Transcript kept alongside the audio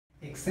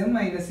xm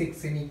minus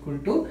xn equal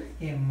to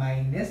m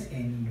minus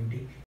n into d.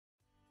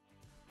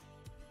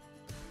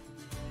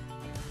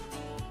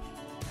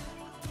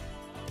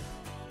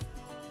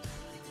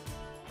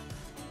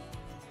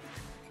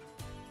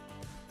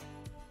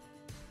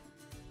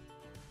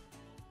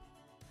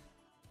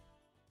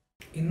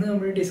 ഇന്ന്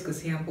നമ്മൾ discuss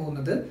ചെയ്യാൻ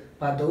പോകുന്നത്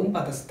പദവും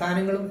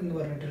പദസ്ഥാനങ്ങളും എന്ന്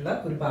പറഞ്ഞിട്ടുള്ള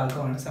ഒരു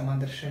ഭാഗമാണ്.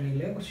 സമാന്തര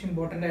ശ്രേണിയിലെ കുറച്ച്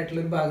ഇമ്പോർട്ടൻ്റ് ആയിട്ടുള്ള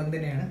ഒരു ഭാഗം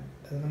തന്നെയാണ്.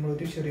 അത്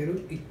നമ്മളൊരു ചെറിയൊരു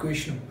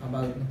ഇക്വേഷനും ആ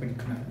ഭാഗത്ത് നിന്ന്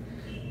പഠിക്കുന്നതാണ്.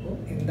 അപ്പോൾ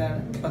എന്താണ്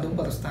പദവും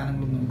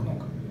പദസ്ഥാനങ്ങളും നമുക്ക്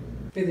നോക്കാം.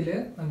 അപ്പോൾ ഇതിൽ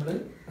നമ്മൾ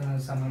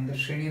സമാന്തര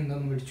ശ്രേണി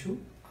എന്താണെന്ന് പഠിച്ചു,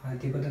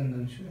 ആദ്യപദം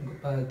എന്താണെന്ന് വെച്ചു,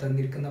 നമുക്ക്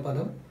തന്നിരിക്കുന്ന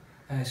പദം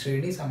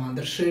ശ്രേണി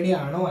സമാന്തര ശ്രേണി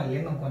ആണോ അല്ലേ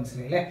നമുക്ക്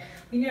മനസ്സിലായി അല്ലേ.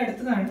 ഇനി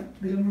അടുത്തതാണ്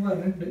ഇതിൽ നമ്മൾ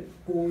പറഞ്ഞിട്ടുണ്ട്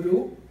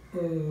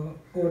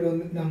ഓരോ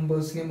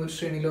നമ്പേഴ്സിനെയും ഒരു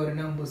ശ്രേണിയിൽ ഓരോ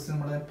നമ്പേഴ്സിനും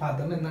നമ്മൾ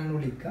പദം എന്നാണ്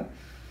വിളിക്കുക.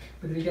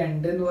 ഇതിൽ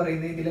 2 എന്ന്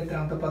പറയുന്നത് ഇതിൽ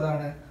എത്രാമത്തെ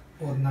പദമാണ്?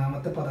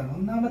 ഒന്നാമത്തെ പദമാണ്.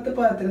 ഒന്നാമത്തെ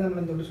പദത്തിന് നമ്മൾ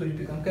എന്തുകൊണ്ട്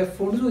സൂചിപ്പിക്കാം? നമുക്ക് f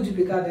കൊണ്ട്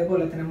സൂചിപ്പിക്കാം.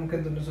 അതേപോലെ തന്നെ നമുക്ക്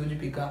എന്തുകൊണ്ട്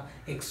സൂചിപ്പിക്കാം?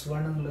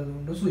 x1 എന്നുള്ളത്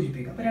കൊണ്ട്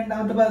സൂചിപ്പിക്കാം. അപ്പോൾ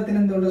രണ്ടാമത്തെ പദത്തിന്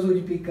എന്തുകൊണ്ട്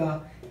സൂചിപ്പിക്കുക?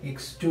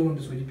 x2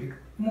 കൊണ്ട് സൂചിപ്പിക്കാം.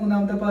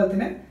 മൂന്നാമത്തെ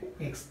പദത്തിന്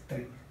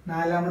x3,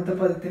 നാലാമത്തെ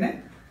പദത്തിന്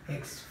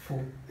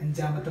x4,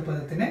 അഞ്ചാമത്തെ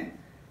പദത്തിന്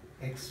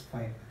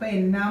x5. അപ്പോൾ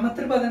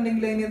എന്നാമത്തെ പദം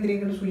ഉണ്ടെങ്കിൽ അതിന്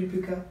എന്തിനേയും കൊണ്ട്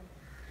സൂചിപ്പിക്കാം?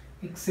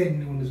 xn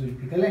കൊണ്ട്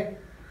സൂചിപ്പിക്കാം അല്ലേ.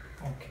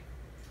 ഓക്കെ,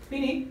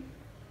 ഇനി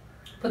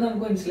ഇപ്പൊ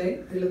നമുക്ക് മനസ്സിലായി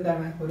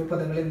ഇതിലെന്താണ് ഓരോ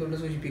പദങ്ങൾ എന്തുകൊണ്ട്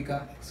സൂചിപ്പിക്കുക?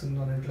 എക്സ് എന്ന്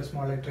പറഞ്ഞിട്ടുള്ള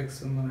സ്മോൾ ലെറ്റർ എക്സ്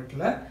എന്ന്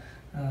പറഞ്ഞിട്ടുള്ള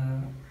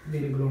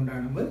വേരിയബിൾ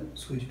കൊണ്ടാണ് നമ്മൾ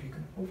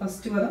സൂചിപ്പിക്കുന്നത്. അപ്പോൾ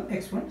ഫസ്റ്റ് പദം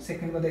x1,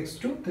 സെക്കൻഡ് പദം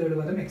x2, തേർഡ്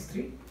പദം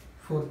x3,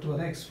 ഫോർത്ത്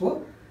പദം x4,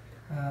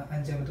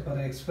 അഞ്ചാമത്തെ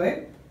പദം x5,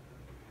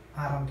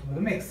 ആറാമത്തെ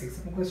പദം x6.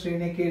 നമുക്ക്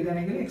ശ്രേണിയൊക്കെ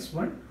എഴുതുകയാണെങ്കിൽ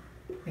x1,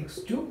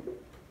 x2,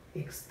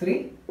 x3,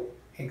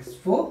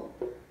 x4,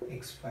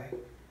 x5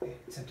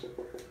 etc.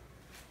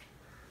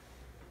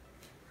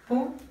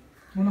 അപ്പോൾ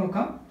നമ്മൾ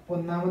നോക്കാം.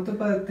 ഒന്നാമത്തെ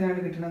പദത്തിനാണ്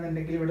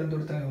കിട്ടണമെന്നുണ്ടെങ്കിൽ ഇവിടെ എന്ത്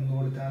കൊടുത്താൽ 1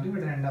 കൊടുത്താൽ മതി,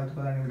 ഇവിടെ രണ്ടാമത്തെ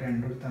പദമാണെങ്കിൽ ഇവിടെ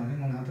 2 കൊടുത്താൽ മതി,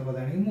 മൂന്നാമത്തെ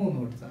പദമാണെങ്കിൽ 3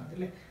 കൊടുത്താൽ മതി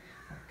അല്ലേ.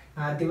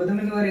 ആദ്യ പദം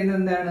എന്ന് പറയുന്നത്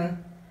എന്താണ്?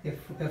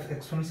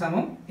 x1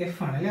 സമം f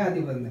ആണ് അല്ലേ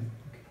ആദ്യ പദം തന്നെ.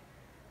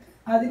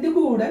 അതിൻ്റെ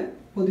കൂടെ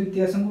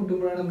പൊതുവ്യത്യാസം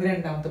കൂട്ടുമ്പോഴാണ് നമുക്ക്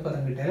രണ്ടാമത്തെ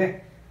പദം കിട്ടുക അല്ലേ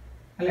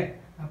അല്ലേ.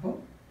 അപ്പോൾ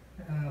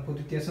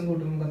പൊതുവ്യത്യാസം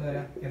കൂട്ടുമ്പോൾ നമുക്ക് എന്താ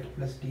പറയാം? f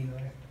പ്ലസ് ഡി എന്ന്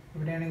പറയാം.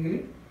 ഇവിടെയാണെങ്കിൽ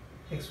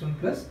x1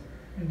 പ്ലസ്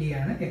ഡി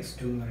ആണ്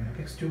x2 എന്ന് പറയുന്നത്.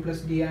 അപ്പോൾ x2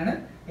 പ്ലസ് ഡി ആണ്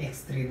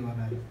x3 എന്ന്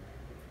പറഞ്ഞാൽ.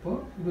 അപ്പോൾ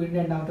വീണ്ടും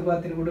രണ്ടാമത്തെ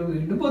പദത്തിന് കൂടെ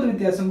വീണ്ടും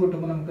പൊതുവ്യത്യാസം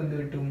കൂട്ടുമ്പോൾ നമുക്ക് എന്ത്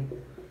കിട്ടും?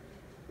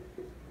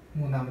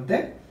 മൂന്നാമത്തെ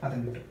പദം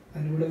കിട്ടും.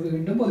 അതിൻ്റെ കൂടെ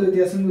വീണ്ടും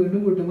പൊതുവ്യത്യാസം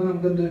വീണ്ടും കൂട്ടുമ്പോൾ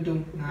നമുക്ക് എന്ത് കിട്ടും?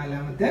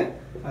 നാലാമത്തെ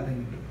പദം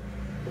കിട്ടും.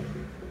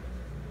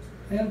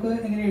 നമുക്ക്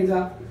എങ്ങനെ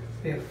എഴുതാം?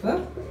 F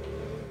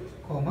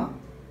comma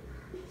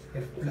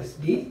F plus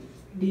D.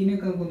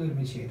 ഡീനൊക്കെ നമുക്കൊന്ന്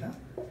ഒരുമിച്ച് എഴുതാം.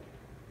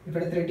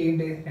 ഇവിടെ എത്ര ഡി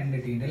ഉണ്ട്?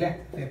 2 ഡി ഉണ്ട് അല്ലേ.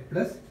 F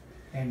plus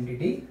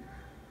 2 D.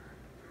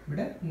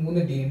 ഇവിടെ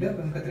 3 ഡി ഉണ്ട്.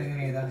 അപ്പോൾ നമുക്ക് എത്ര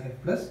എങ്ങനെ എഴുതാം? F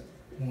plus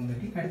 3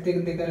 D. അടുത്തേക്ക്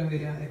എന്തേക്കാലം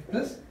വരിക? എഫ്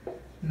പ്ലസ്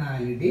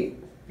 4 ഡി,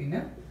 പിന്നെ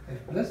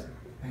എഫ് പ്ലസ്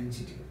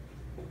 5 ഡി,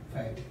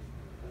 5 ഡി.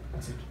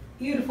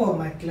 ഈ ഒരു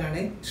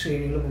ഫോർമാറ്റിലാണ്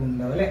ശ്രേണികൾ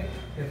പോകുന്നുണ്ടാവും അല്ലേ.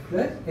 F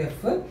plus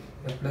F,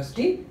 F plus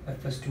D, F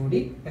plus 2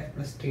 D, F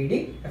plus 3 D,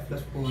 F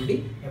plus 4 D,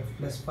 F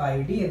plus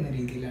 5 D എന്ന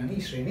രീതിയിലാണ്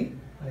ഈ ശ്രേണി,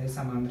 അതായത്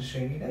സമാന്തര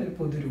ശ്രേണിയുടെ ഒരു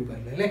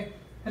പൊതുരൂപമല്ല അല്ലേ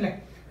അല്ലേ.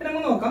 അപ്പം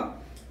നമുക്ക് നോക്കാം.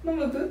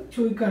 നമുക്ക്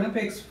ചോദിക്കുകയാണ്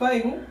ഇപ്പോൾ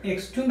x5ഉം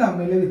x2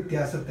 തമ്മിലുള്ള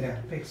വ്യത്യാസം എത്രയാണ്?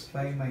 അപ്പോൾ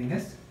x5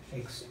 മൈനസ്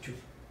x2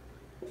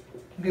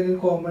 നമുക്ക്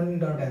കോമൺ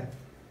ഉണ്ടോ അവിടെ?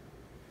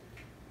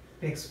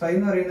 x5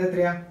 എന്ന് പറയുന്നത്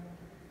എത്രയാ?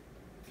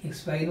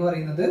 x5 എന്ന്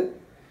പറയുന്നത്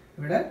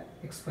ഇവിടെ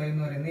x5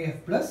 എന്ന് പറയുന്നത് f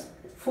പ്ലസ്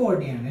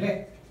 4d ആണ് അല്ലേ.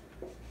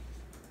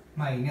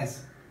 മൈനസ്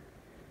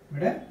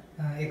ഇവിടെ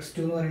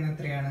x2 എന്ന് പറയുന്നത്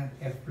എത്രയാണ്?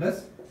 f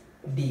പ്ലസ്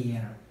d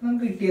ആണ്.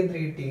 നമുക്ക് കിട്ടിയ എത്ര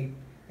കിട്ടി?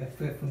 f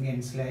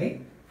ക്യാൻസലായി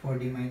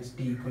 4d minus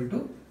d equal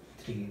to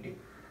 3d.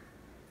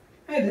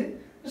 അതായത്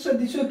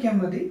ശ്രദ്ധിച്ചു നോക്കിയാൽ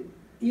മതി,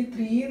 ഈ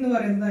 3 എന്ന്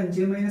പറയുന്നത്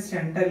 5 മൈനസ്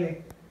 2 അല്ലേ,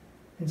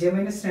 5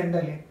 മൈനസ് 2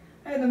 അല്ലേ.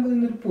 അതായത് നമുക്ക്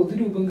ഇതിനൊരു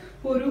പൊതുരൂപം,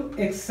 ഒരു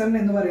xm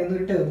എന്ന് പറയുന്ന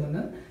ഒരു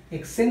ടേമിന്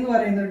x എന്ന്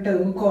പറയുന്ന ഒരു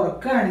ടേം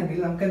കുറക്കുകയാണെങ്കിൽ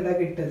നമുക്ക് എന്താ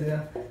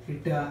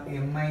കിട്ടുക?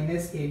 m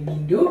minus n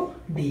into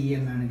D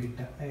എന്നാണ്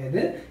കിട്ടുക.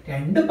 അതായത്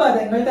രണ്ട്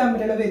പദങ്ങൾ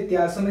തമ്മിലുള്ള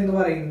വ്യത്യാസം എന്ന്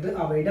പറയുന്നത്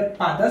അവയുടെ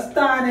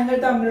പദസ്ഥാനങ്ങൾ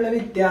തമ്മിലുള്ള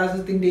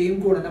വ്യത്യാസത്തിന്റെയും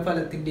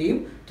ഗുണനഫലത്തിന്റെയും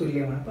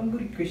തുല്യമാണ്. അപ്പൊ നമുക്ക്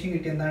ഒരു ഇക്വേഷൻ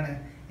കിട്ടിയ എന്താണ്?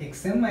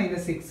 xm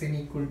minus xn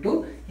equal to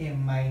m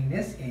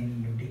minus n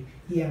into D.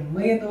 ഈ m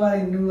എന്ന്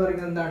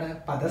പറയുന്നത് എന്താണ്?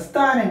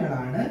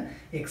 പദസ്ഥാനങ്ങളാണ്.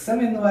 xm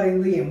എന്ന്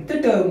പറയുന്നത് mth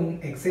ടേമും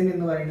xn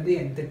എന്ന് പറയുന്നത്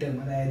nth ടേം.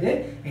 അതായത്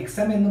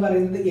xm എന്ന്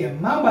പറയുന്നത്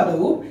m-ആം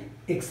പദവും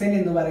xn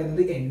എന്ന്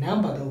പറയുന്നത് n-ആം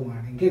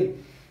പദവുമാണെങ്കിൽ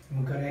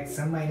നമുക്കറിയാം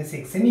xm minus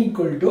xn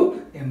equal to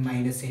m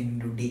minus n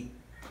into D.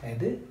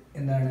 അതായത്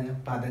എന്താണ്?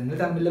 പദങ്ങൾ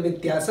തമ്മിലുള്ള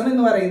വ്യത്യാസം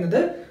എന്ന് പറയുന്നത്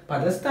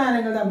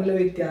പദസ്ഥാനങ്ങൾ തമ്മിലുള്ള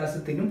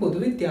വ്യത്യാസത്തിനും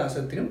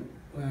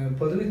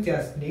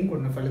പൊതുവ്യത്യാസത്തിന്റെയും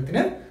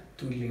ഗുണഫലത്തിന്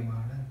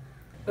തുല്യമാണ്.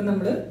 അപ്പം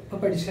നമ്മൾ ഇപ്പോൾ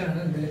പഠിച്ചാണ്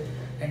എന്ത്?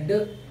 രണ്ട്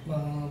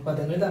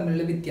പദങ്ങൾ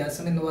തമ്മിലുള്ള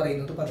വ്യത്യാസം എന്ന്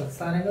പറയുന്നത്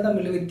പദസ്ഥാനങ്ങൾ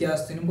തമ്മിലുള്ള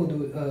വ്യത്യാസത്തിനും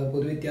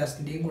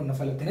പൊതുവ്യത്യാസത്തിന്റെയും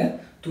ഗുണഫലത്തിന്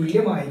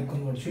തുല്യമായിരിക്കും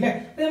എന്ന് പഠിച്ചു അല്ലേ.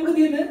 നമുക്ക്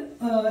ഇതിന്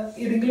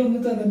ഏതെങ്കിലും ഒന്ന്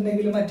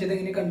തന്നിട്ടുണ്ടെങ്കിൽ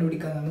മറ്റേതെങ്ങനെ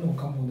കണ്ടുപിടിക്കാന്നാണ്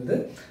നോക്കാൻ പോകുന്നത്.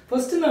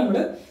 ഫസ്റ്റ് നമ്മൾ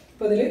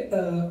ഇപ്പോൾ ഇതിൽ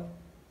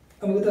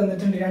നമുക്ക്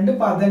തന്നിട്ടുണ്ട്, രണ്ട്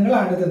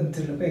പദങ്ങളാണ്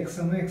തന്നിട്ടുള്ളത്. ഇപ്പോൾ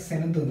എക്സും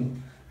എക്സനും തന്നു.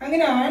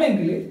 അങ്ങനെ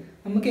ആണെങ്കിൽ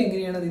നമുക്ക്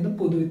എങ്ങനെയാണ് അതിന്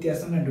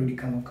പൊതുവ്യത്യാസം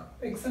കണ്ടുപിടിക്കാൻ നോക്കാം.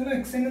 എക്സും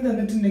എക്സനും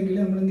തന്നിട്ടുണ്ടെങ്കിൽ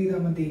നമ്മൾ എന്ത്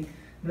ചെയ്താൽ മതി?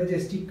 നമ്മുടെ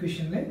ജസ്റ്റ്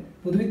ഇക്വേഷനിൽ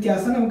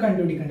പൊതുവ്യത്യാസം നമുക്ക്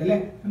കണ്ടുപിടിക്കണ്ട അല്ലേ.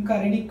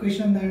 നമുക്കറിയേണ്ട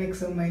ഇക്വേഷൻ എന്താണ്?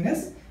 X M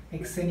minus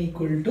X N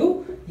equal to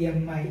M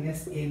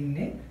minus N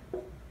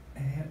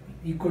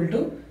equal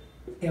to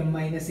M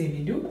minus N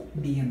into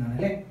D എന്നാണ്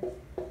അല്ലേ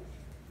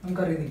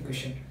നമുക്കറിയുന്ന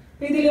ഇക്വേഷൻ.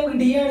 അപ്പോൾ ഇതിൽ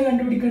ഡി ആണ്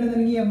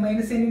കണ്ടുപിടിക്കേണ്ടതെങ്കിൽ എം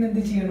മൈനസ് എന്നിന്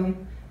എന്ത് ചെയ്യണം?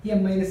 ഈ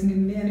എം മൈനസ്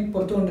എന്നിനെ ഞാൻ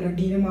പുറത്ത് കൊണ്ടുവരണം,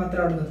 ഡീനെ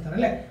മാത്രം അവിടെ നിർത്തണം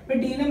അല്ലേ. അപ്പോൾ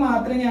ഡീനെ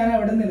മാത്രം ഞാൻ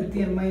അവിടെ നിർത്തി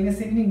എം മൈനസ്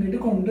എന്നിന് ഇങ്ങോട്ട്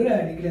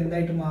കൊണ്ടുവരികയാണെങ്കിൽ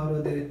എന്തായിട്ട് മാറും?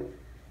 അത്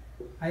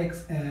ആ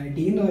എക്സ്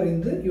ഡി എന്ന്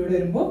പറയുന്നത് ഇവിടെ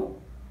വരുമ്പോൾ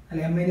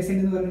അല്ല എം മൈനസ് എൻ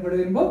എന്ന് പറയുമ്പോൾ ഇവിടെ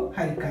വരുമ്പോൾ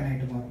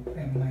ഹരിക്കാനായിട്ട് മാറും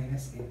എം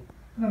മൈനസ് എൻ.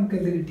 നമുക്ക്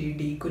എന്ത് കിട്ടി?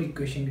 ഡിക്ക് ഒരു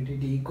ഇക്വേഷൻ കിട്ടി.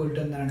 ഡി ഈക്വൽ ടു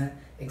എന്താണ്?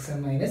 X M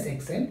minus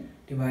X N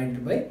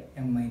divided by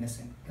M minus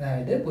N.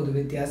 അതായത്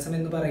പൊതുവ്യത്യാസം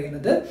എന്ന്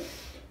പറയുന്നത്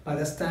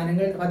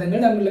പദങ്ങൾ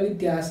തമ്മിലുള്ള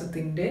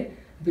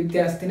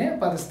വ്യത്യാസത്തിന്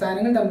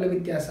പദസ്ഥാനങ്ങൾ തമ്മിലുള്ള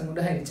വ്യത്യാസം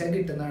കൊണ്ട് ഹരിച്ചാൽ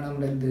കിട്ടുന്നതാണ്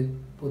നമ്മുടെ എന്ത്?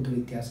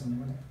 പൊതുവ്യത്യാസം എന്ന്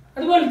പറയുന്നത്.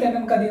 അതുപോലെ തന്നെ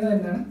നമുക്ക് അതിൽ നിന്ന്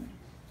എന്താണ്?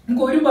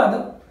 നമുക്ക്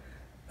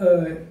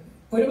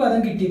ഒരു പദം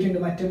കിട്ടിയിട്ടുണ്ട്,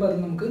 മറ്റേ പദം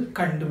നമുക്ക്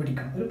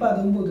കണ്ടുപിടിക്കണം. ഒരു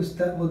പദവും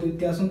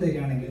പൊതുവ്യത്യാസവും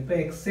തരികയാണെങ്കിൽ ഇപ്പോൾ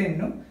എക്സ്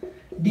എന്നും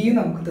ഡിയും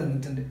നമുക്ക്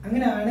തന്നിട്ടുണ്ട്.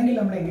 അങ്ങനെ ആണെങ്കിൽ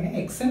നമ്മൾ എങ്ങനെ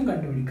എക്സ് എം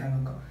കണ്ടുപിടിക്കാൻ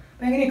നോക്കാം.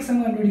 അപ്പോൾ എങ്ങനെ എക്സ് എം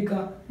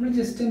കണ്ടുപിടിക്കാം? നമ്മൾ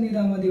ജസ്റ്റ് എന്ത്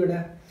ചെയ്താൽ മതി? ഇവിടെ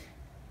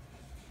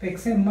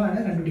എക്സ് എം ആണ്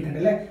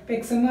കണ്ടുപിടിക്കേണ്ടത് അല്ലേ. അപ്പോൾ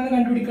എക്സ് എം ആണ്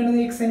കണ്ടുപിടിക്കേണ്ടത്.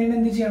 എക്സ് എന്നിന്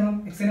എന്ത് ചെയ്യണം?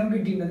 എക്സ് എം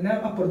കിട്ടിയിട്ടുണ്ട്, അതിനെ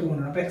അപ്പുറത്ത്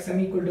കൊണ്ടുപോകണം. അപ്പോൾ എക്സ് എം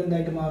ഈക്വൽ ടു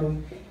എന്തായിട്ട് മാറും?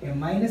 M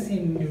minus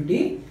N into D.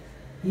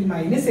 ഈ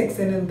മൈനസ് എക്സ്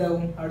എൻ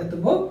എന്താവും? അവിടെ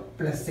എത്തുമ്പോൾ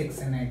പ്ലസ്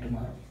എക്സ് എൻ ആയിട്ട്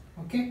മാറും.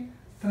 ഓക്കെ,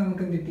 അപ്പോൾ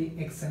നമുക്ക് എന്ത് കിട്ടി?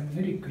 എക്സ് എമ്മിന്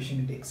ഒരു ഇക്വേഷൻ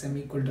കിട്ടി. എക്സ് എം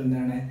ഈക്വൽ ടു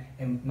എന്താണ്?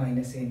 M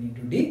minus N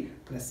into D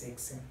plus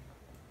X M.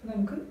 അപ്പോൾ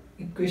നമുക്ക്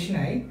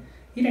ഇക്വേഷനായി.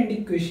 ഈ രണ്ട്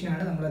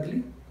ഇക്വേഷനാണ് നമ്മളതിൽ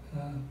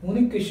മൂന്ന്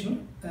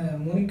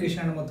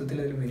ഇക്വേഷനാണ് മൊത്തത്തിൽ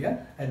അതിൽ വരിക.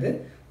 അത്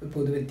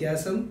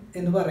പൊതുവ്യത്യാസം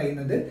എന്ന്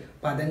പറയുന്നത്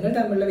പദങ്ങൾ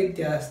തമ്മിലുള്ള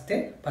വ്യത്യാസത്തെ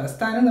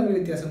പദസ്ഥാനം തമ്മിലുള്ള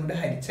വ്യത്യാസം കൊണ്ട്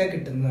ഹരിച്ചാൽ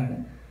കിട്ടുന്നതാണ്.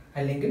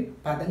 അല്ലെങ്കിൽ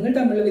പദങ്ങൾ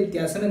തമ്മിലുള്ള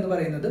വ്യത്യാസം എന്ന്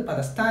പറയുന്നത്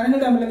പദസ്ഥാനങ്ങൾ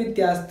തമ്മിലുള്ള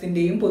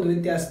വ്യത്യാസത്തിൻ്റെയും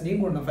പൊതുവ്യത്യാസത്തിൻ്റെയും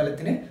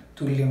ഗുണഫലത്തിന്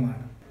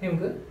തുല്യമാണ്.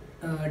 നമുക്ക്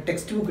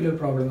ടെക്സ്റ്റ് ബുക്കിൽ ഒരു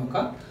പ്രോബ്ലം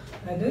നോക്കാം.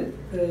 അതായത്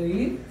ഈ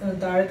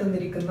താഴെ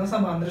തന്നിരിക്കുന്ന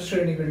സമാന്തര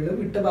ശ്രേണികളിൽ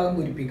വിട്ട ഭാഗം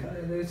പൂരിപ്പിക്കുക.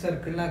 അതായത്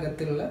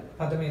സർക്കിളിനകത്തുള്ള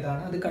പദം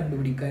ഏതാണ് അത്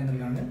കണ്ടുപിടിക്കുക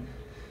എന്നുള്ളതാണ്.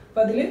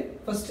 അപ്പോൾ അതിൽ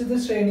ഫസ്റ്റത്തെ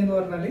ശ്രേണി എന്ന്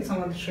പറഞ്ഞാൽ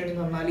സമാന്തര ശ്രേണി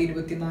എന്ന് പറഞ്ഞാൽ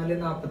 24,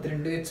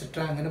 42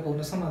 എക്സെട്ര അങ്ങനെ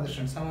പോകുന്ന സമാന്തര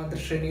ശ്രേണി. സമാന്തര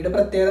ശ്രേണിയുടെ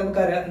പ്രത്യേകത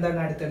നമുക്കറിയാം എന്താണ്?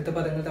 അടുത്തടുത്ത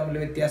പദങ്ങൾ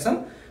തമ്മിലുള്ള വ്യത്യാസം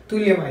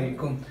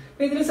തുല്യമായിരിക്കും.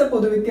 അപ്പോൾ ഇതിൽ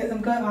പൊതുവ്യത്യാസം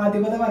നമുക്ക് ആദ്യ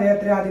പദം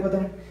അറിയാത്ത ആദ്യ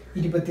പദം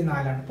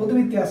 24ആണ്.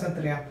 പൊതുവ്യത്യാസം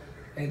എത്രയാണ്?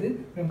 അതായത്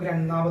നമുക്ക്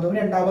രണ്ടാം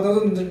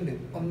പദവും തന്നിട്ടുണ്ട്.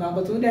 ഒന്നാം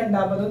പദവും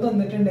രണ്ടാം പദവും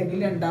തന്നിട്ടുണ്ടെങ്കിൽ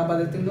രണ്ടാം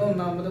പദത്തിൽ നിന്ന്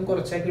ഒന്നാം പദം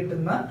കുറച്ചാൽ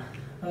കിട്ടുന്ന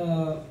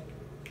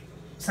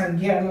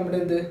സംഖ്യയാണ് നമ്മുടെ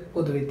എന്ത്?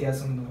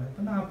 പൊതുവ്യത്യാസം എന്ന്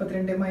പറയുന്നത്. അപ്പോൾ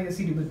 42 മൈനസ്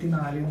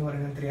 24 എന്ന്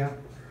പറയുന്നത് എത്രയാണ്?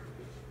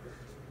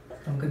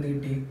 നമുക്ക് എന്ത്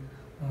കിട്ടി?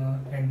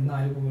 2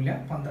 4 പോവില്ല,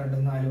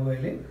 12 4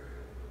 പോയാൽ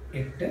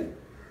 8,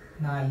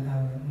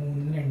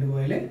 3 2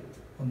 പോയാൽ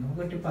 1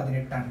 കിട്ടി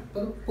 18ആണ്.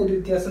 അപ്പോൾ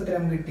പൊതുവ്യത്യാസം എത്ര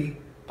നമുക്ക് കിട്ടി?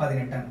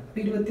 18ആണ്.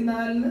 അപ്പോൾ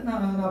 24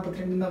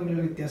 42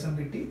 തമ്മിലുള്ള വ്യത്യാസം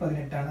കിട്ടി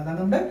 18ആണ്. അതാണ്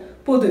നമ്മുടെ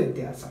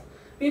പൊതുവ്യത്യാസം.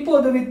 ഈ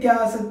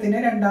പൊതുവ്യത്യാസത്തിന്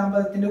രണ്ടാം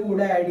പദത്തിന്റെ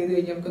കൂടെ ആഡ് ചെയ്ത്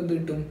കഴിഞ്ഞാൽ നമുക്ക് എന്ത്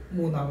കിട്ടും?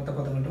 മൂന്നാമത്തെ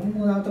പദം കിട്ടും.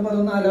 മൂന്നാമത്തെ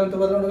പദവും നാലാമത്തെ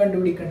പദം നമ്മൾ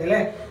കണ്ടുപിടിക്കണ്ടേ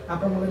അല്ലേ.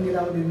 അപ്പം നമ്മൾ എന്ത്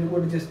ചെയ്താൽ മതി? ഇതിന്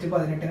കൂടി ജസ്റ്റ്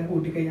 18നെ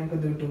കൂട്ടിക്കഴിഞ്ഞാൽ നമുക്ക്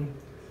എന്ത് കിട്ടും?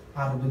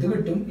 60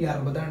 കിട്ടും. ഈ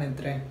 60ആണ്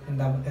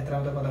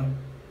എത്രാമത്തെ പദം?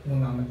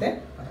 മൂന്നാമത്തെ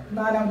പദം.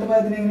 നാലാമത്തെ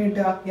പദത്തിന് എങ്ങനെ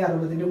കിട്ടുക? ഈ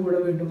 60ന്റെ കൂടെ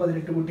വീണ്ടും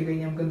 18 കൂട്ടി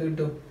കഴിഞ്ഞാൽ നമുക്ക് എന്ത്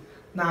കിട്ടും?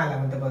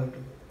 നാലാമത്തെ പദം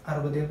കിട്ടും.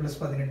 60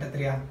 + 18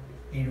 എത്രയാ?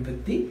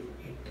 78.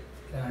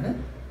 ഇതാണ്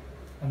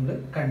നമ്മൾ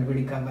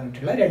കണ്ടുപിടിക്കാൻ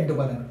പറഞ്ഞിട്ടുള്ള രണ്ട്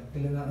പദങ്ങൾ.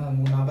 ഇതിൽ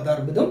മൂന്നാമത്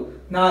 60ഉം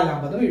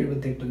നാലാമതും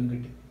 78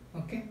 കിട്ടി.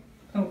 ഓക്കെ,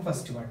 നമുക്ക്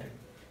ഫസ്റ്റ് പാർട്ട്.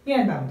 ഇനി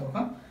രണ്ടാമത്തെ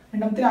നോക്കാം.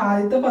 രണ്ടാമത്തെ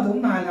ആദ്യത്തെ പദവും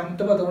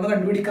നാലാമത്തെ പദവും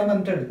കണ്ടുപിടിക്കാൻ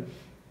പറഞ്ഞിട്ടുള്ളത്.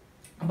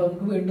 അപ്പോൾ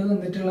നമുക്ക് വീണ്ടും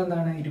തന്നിട്ടുള്ള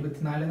എന്താണ്?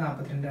 24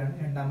 42 ആണ്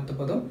രണ്ടാമത്തെ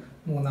പദവും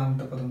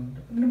മൂന്നാമത്തെ പദവും.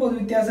 ഇതിന്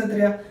പൊതുവ്യത്യാസം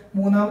എത്രയാ?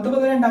 മൂന്നാമത്തെ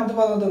പദം രണ്ടാമത്തെ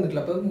പദവും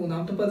തന്നിട്ടില്ല. അപ്പോൾ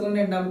മൂന്നാമത്തെ പദവും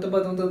രണ്ടാമത്തെ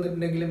പദവും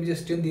തന്നിട്ടുണ്ടെങ്കിലും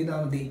ജസ്റ്റ് എന്ത് ചെയ്താൽ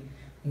മതി?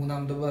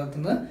 മൂന്നാമത്തെ പദത്തിൽ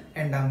നിന്ന്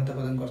രണ്ടാമത്തെ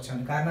പദം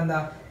കുറച്ചാണ്. കാരണം എന്താ?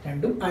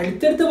 രണ്ടും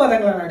അടുത്തടുത്ത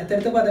പദങ്ങളാണ്.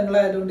 അടുത്തടുത്ത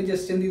പദങ്ങളായതുകൊണ്ട്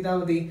ജസ്റ്റ് എന്ത് ചെയ്താൽ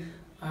മതി?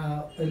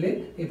 അതിൽ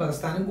ഈ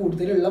പദസ്ഥാനം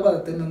കൂടുതലുള്ള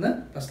പദത്തിൽ നിന്ന്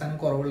പദസ്ഥാനം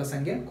കുറവുള്ള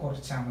സംഖ്യ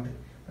കുറച്ചാൽ മതി.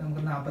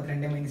 നമുക്ക്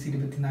 42 -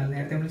 24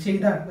 നേരത്തെ നമ്മൾ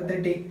ചെയ്താണ്.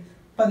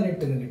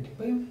 18 എന്ന് കിട്ടി.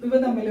 അപ്പോൾ ഇവ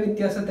തമ്മിലുള്ള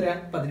വ്യത്യാസം എത്രയാ?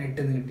 18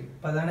 എന്ന് കിട്ടി.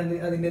 അപ്പോൾ അതാണ്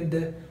അതിൻ്റെ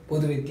എന്ത്?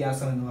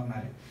 പൊതുവ്യത്യാസം എന്ന്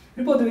പറഞ്ഞാൽ.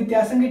 ഒരു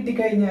പൊതുവ്യത്യാസം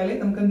കിട്ടിക്കഴിഞ്ഞാൽ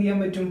നമുക്ക് എന്ത് ചെയ്യാൻ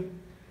പറ്റും?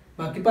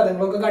 ബാക്കി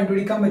പദങ്ങളൊക്കെ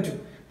കണ്ടുപിടിക്കാൻ പറ്റും.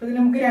 അപ്പോൾ ഇതിൽ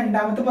നമുക്ക്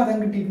രണ്ടാമത്തെ പദം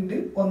കിട്ടിയിട്ടുണ്ട്,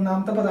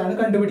 ഒന്നാമത്തെ പദമാണ്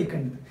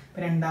കണ്ടുപിടിക്കേണ്ടത്.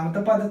 അപ്പോൾ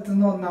രണ്ടാമത്തെ പദത്തിൽ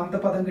നിന്ന് ഒന്നാമത്തെ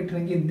പദം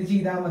കിട്ടണമെങ്കിൽ എന്ത്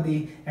ചെയ്താൽ മതി?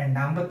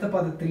 രണ്ടാമത്തെ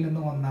പദത്തിൽ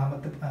നിന്ന്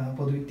ഒന്നാമത്തെ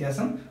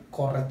പൊതുവ്യത്യാസം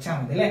കുറച്ചാൽ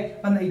മതി അല്ലേ.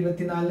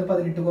 24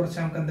 18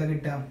 കുറച്ചാൽ നമുക്ക് എന്താ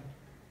കിട്ടുക?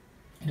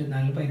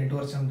 24 18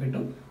 കുറച്ചാൽ നമുക്ക്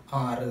കിട്ടും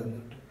 6 എന്ന്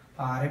കിട്ടും.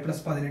 6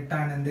 + 18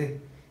 ആണ് എന്ത്?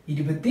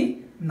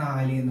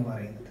 24 എന്ന്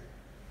പറയുന്നത്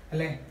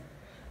അല്ലേ.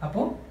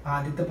 അപ്പോൾ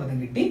ആദ്യത്തെ പദം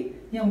കിട്ടി.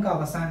 ഇനി നമുക്ക്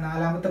അവസാനം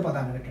നാലാമത്തെ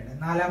പദമാണ്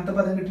കിട്ടേണ്ടത്. നാലാമത്തെ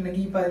പദം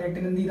കിട്ടണമെങ്കിൽ ഈ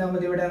 18 എന്ത് ചെയ്താൽ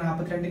മതി? ഇവിടെ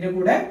 42ന്റെ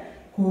കൂടെ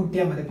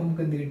കൂട്ടിയാൽ മതി. അപ്പോൾ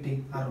നമുക്ക് എന്ത് കിട്ടി?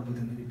 60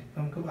 എന്ന് കിട്ടി.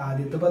 നമുക്ക്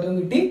ആദ്യത്തെ പദവും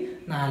കിട്ടി,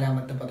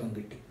 നാലാമത്തെ പദവും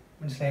കിട്ടി.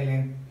 മനസ്സിലായില്ലേ?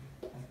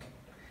 ഓക്കെ,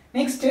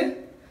 നെക്സ്റ്റ്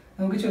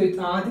നമുക്ക്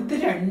ആദ്യത്തെ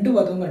രണ്ട്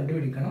പദവും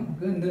കണ്ടുപിടിക്കണം.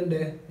 നമുക്ക് എന്തുണ്ട്?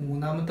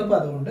 മൂന്നാമത്തെ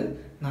പദമുണ്ട്,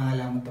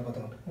 നാലാമത്തെ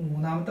പദമുണ്ട്.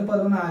 മൂന്നാമത്തെ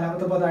പദവും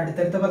നാലാമത്തെ പദം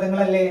അടുത്തടുത്ത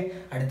പദങ്ങളല്ലേ.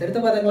 അടുത്തടുത്ത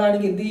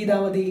പദങ്ങളാണെങ്കിൽ എന്ത്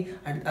ചെയ്താൽ മതി?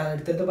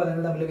 അടുത്തടുത്ത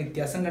പദങ്ങൾ തമ്മിൽ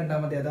വ്യത്യാസം കണ്ടാൽ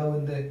മതി. അതാവും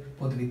എന്ത്?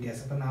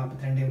 പൊതുവ്യത്യാസം. അപ്പോൾ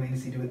 42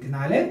 -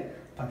 24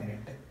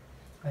 18.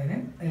 അതിന്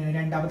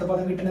രണ്ടാമത്തെ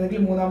പദം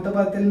കിട്ടണമെങ്കിൽ മൂന്നാമത്തെ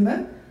പദത്തിൽ നിന്ന്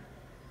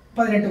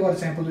 18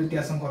 കുറച്ചാൽ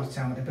പൊതുവ്യത്യാസം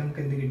കുറച്ചാൽ മതി. അപ്പം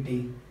നമുക്ക് എന്ത് കിട്ടി?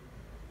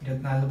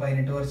 24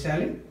 18 കുറച്ചാൽ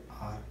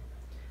 6.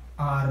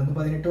 6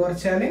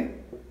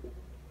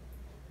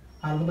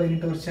 18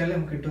 കുറച്ചാൽ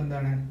നമുക്ക് കിട്ടും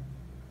എന്താണ്?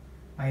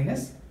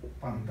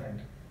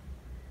 -12.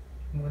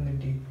 നമുക്ക്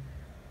കിട്ടി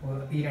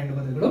ഈ രണ്ട്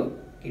പദങ്ങളും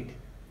കിട്ടി.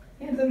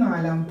 അടുത്ത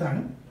നാലാമത്തെ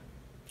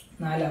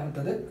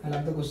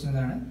ക്വസ്റ്റ്യൻ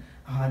ഇതാണ്.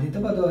 ആദ്യത്തെ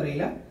പദം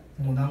അറിയില്ല,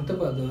 മൂന്നാമത്തെ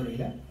പദം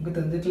അറിയില്ല. നമുക്ക്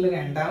തന്നിട്ടുള്ള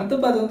രണ്ടാമത്തെ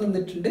പദം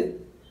തന്നിട്ടുണ്ട്,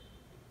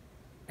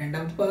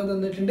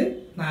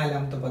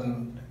 നാലാമത്തെ പദം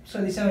തന്നിട്ടുണ്ട്.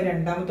 ശ്രദ്ധിച്ചാൽ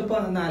രണ്ടാമത്തെ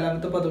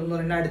നാലാമത്തെ പദം എന്ന്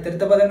പറയുന്നത്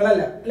അടുത്തടുത്ത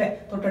പദങ്ങളല്ല അല്ലെ,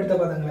 തൊട്ടടുത്ത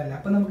പദങ്ങളല്ല.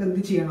 അപ്പൊ നമുക്ക്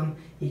എന്ത് ചെയ്യണം?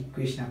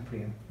 ഇക്വേഷൻ അപ്ലൈ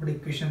ചെയ്യണം. ഇവിടെ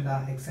ഇക്വേഷൻ എന്താ?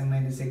 xm -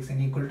 xn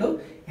 =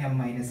 m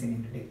 - n ×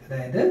 d.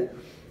 അതായത്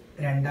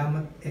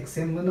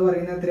xm എന്ന്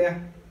പറയുന്നത് എത്രയാ?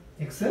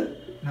 x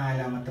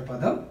നാലാമത്തെ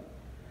പദം,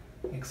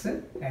 x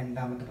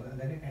രണ്ടാമത്തെ പദം.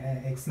 അതായത്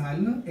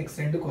x4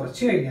 x2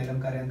 കുറച്ച് കഴിഞ്ഞാൽ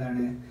നമുക്കറിയാം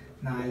എന്താണ്?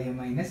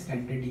 4 -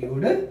 2d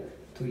യോട്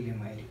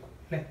തുല്യമായിരിക്കും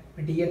അല്ലെ.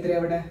 d എത്രയാ?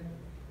 അവിടെ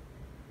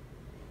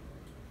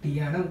d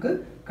ആണ് നമുക്ക്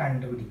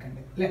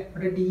കണ്ടുപിടിക്കേണ്ടത് അല്ലെ.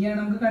 ഇവിടെ d ആണ്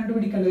നമുക്ക്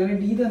കണ്ടുപിടിക്കേണ്ടത്. കാരണം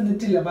d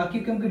തന്നിട്ടില്ല,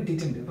 ബാക്കിയൊക്കെ നമുക്ക്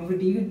കിട്ടിയിട്ടുണ്ട്. നമുക്ക്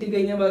d കിട്ടി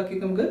കഴിഞ്ഞാൽ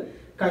ബാക്കിയൊക്കെ നമുക്ക്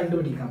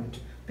കണ്ടുപിടിക്കാൻ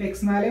പറ്റും. ഇപ്പൊ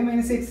x4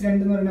 - x2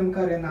 എന്ന് പറഞ്ഞാൽ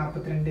നമുക്കറിയാം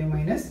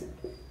 42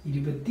 -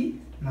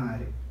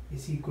 24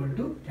 is equal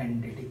to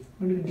 2d.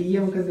 d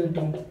നമുക്ക് എന്ത്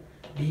കിട്ടും?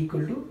 d =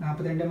 42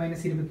 -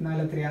 24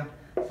 എത്രയാ?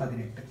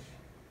 18.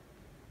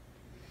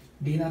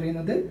 d എന്ന്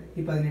പറയുന്നത് ഈ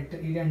 18,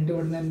 ഈ 2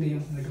 ഇവിടുന്ന് എന്ത്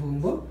ചെയ്യും? ഇങ്ങോട്ട്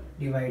പോകുമ്പോൾ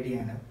ഡിവൈഡ്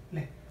ചെയ്യാനാവും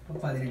അല്ലെ. അപ്പൊ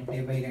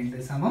 18/2 =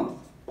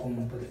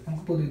 9.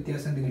 നമുക്ക്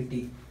പൊതുവ്യത്യാസം എന്ത് കിട്ടി?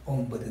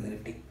 9 എന്ന്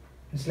കിട്ടി.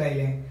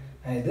 മനസ്സിലായില്ലേ?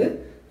 അതായത്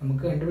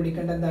നമുക്ക്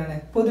കണ്ടുപിടിക്കേണ്ട എന്താണ്?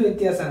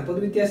 പൊതുവ്യത്യാസമാണ്.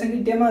 പൊതുവ്യത്യാസം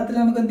കിട്ടിയാൽ മാത്രമേ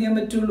നമുക്ക് എന്ത് ചെയ്യാൻ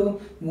പറ്റുള്ളൂ?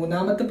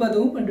 മൂന്നാമത്തെ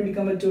പദവും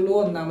കണ്ടുപിടിക്കാൻ പറ്റുള്ളൂ,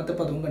 ഒന്നാമത്തെ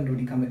പദവും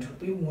കണ്ടുപിടിക്കാൻ പറ്റുള്ളൂ.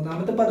 അപ്പോൾ ഈ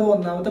മൂന്നാമത്തെ പദവും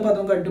ഒന്നാമത്തെ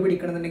പദവും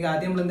കണ്ടുപിടിക്കണം എന്നുണ്ടെങ്കിൽ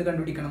ആദ്യം നമ്മൾ എന്ത്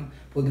കണ്ടുപിടിക്കണം?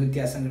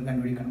 പൊതുവ്യത്യാസങ്ങൾ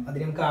കണ്ടുപിടിക്കണം.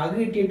 അതിന് നമുക്ക് ആകെ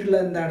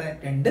കിട്ടിയിട്ടുള്ളത് എന്താണ്?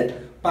 2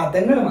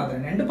 പദങ്ങൾ മാത്രം.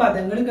 2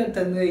 പദങ്ങൾ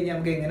തന്നു കഴിഞ്ഞാൽ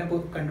നമുക്ക് എങ്ങനെ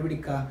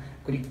കണ്ടുപിടിക്കാം?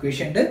 ഒരു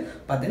ഇക്വേഷൻ ഉണ്ട്.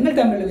 പദങ്ങൾ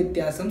തമ്മിലുള്ള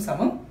വ്യത്യാസം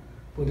സമം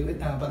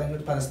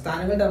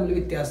പദസ്ഥാനങ്ങൾ തമ്മിലുള്ള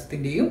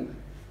വ്യത്യാസത്തിന്റെയും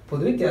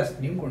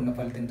പൊതുവ്യത്യാസത്തിന്റെയും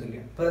ഗുണഫലത്തിന്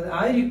തുല്യം. അപ്പൊ ആ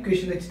ഒരു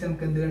ഇക്വേഷൻ വെച്ചിട്ട്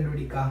നമുക്ക് എന്ത്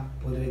കണ്ടുപിടിക്കാം?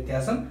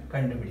 പൊതുവ്യത്യാസം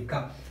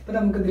കണ്ടുപിടിക്കാം. അപ്പൊ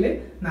നമുക്കിതിൽ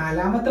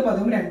നാലാമത്തെ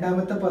പദവും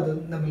രണ്ടാമത്തെ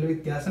പദവും തമ്മിലുള്ള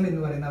വ്യത്യാസം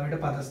എന്ന് പറയുന്നത് അവരുടെ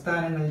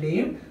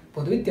പദസ്ഥാനങ്ങളുടെയും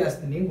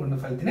പൊതുവ്യത്യാസത്തിന്റെയും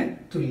ഗുണഫലത്തിന്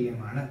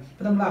തുല്യമാണ്.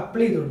 അപ്പൊ നമ്മൾ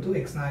അപ്ലൈ ചെയ്ത് കൊടുത്തു.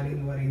 x4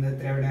 എന്ന് പറയുന്നത്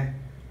എത്ര? അവിടെ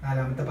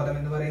നാലാമത്തെ പദം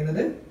എന്ന്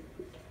പറയുന്നത്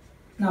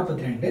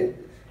 42,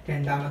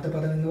 രണ്ടാമത്തെ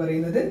പദം എന്ന്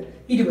പറയുന്നത്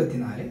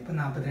 24. ഇപ്പൊ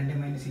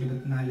 42 -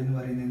 24 എന്ന്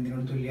പറയുന്നത്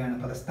എന്തിനോട് തുല്യമാണ്?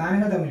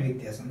 പദസ്ഥാനങ്ങൾ തമ്മിലുള്ള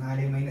വ്യത്യാസം.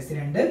 4 -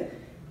 2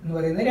 എന്ന്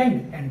പറയുന്നത്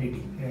 2d,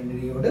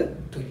 2d യോട്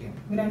തുല്യം.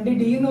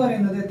 2d എന്ന്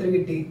പറയുന്നത് എത്ര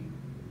കിട്ടി?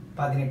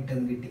 18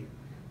 എന്ന് കിട്ടി.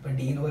 അപ്പൊ d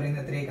എന്ന്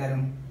പറയുന്നത്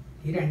എത്രയേക്കാരം?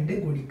 ഈ 2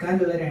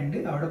 ഗുണിക്കാനുള്ള 2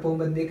 അവിടെ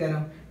പോകുമ്പോൾ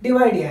എന്തേക്കാരം?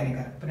 ഡിവൈഡ്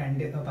ചെയ്യാനേക്കാരം. അപ്പൊ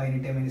 18 -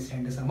 2 =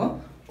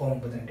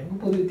 9. നമുക്ക്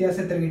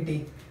പൊതുവ്യത്യാസം എത്ര കിട്ടി?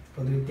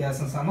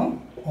 പൊതുവ്യത്യാസം സമം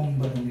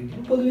 9 എന്ന് കിട്ടി.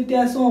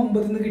 പൊതുവ്യത്യാസം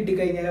 9 എന്ന്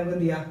കിട്ടിക്കഴിഞ്ഞാൽ നമുക്ക്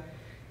എന്ത് ചെയ്യാം?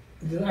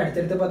 ഇത്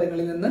അടുത്തടുത്ത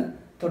പദങ്ങളിൽ നിന്ന്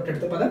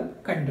തൊട്ടടുത്ത പദം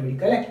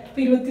കണ്ടുപിടിക്കുക അല്ലെ. ഇപ്പൊ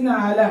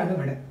 24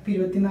 ഇവിടെ. ഇപ്പൊ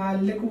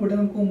 24 കൂടെ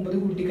നമുക്ക് 9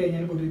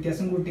 കൂട്ടിക്കഴിഞ്ഞാൽ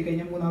പൊതുവ്യത്യാസം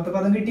കൂട്ടിക്കഴിഞ്ഞാൽ മൂന്നാമത്തെ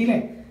പദം കിട്ടിയില്ലേ?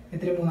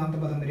 എത്ര മൂന്നാമത്തെ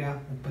പദം വരിക?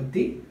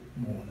 33.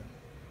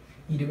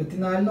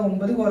 24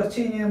 9 കുറച്ച്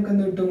കഴിഞ്ഞാൽ നമുക്ക്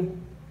എന്ത് കിട്ടും?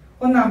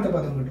 ഒന്നാമത്തെ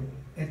പദം കിട്ടും.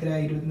 എത്ര?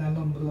 24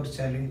 9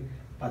 കുറച്ചാൽ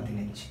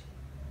 15.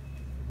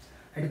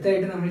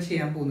 അടുത്തായിട്ട് നമ്മൾ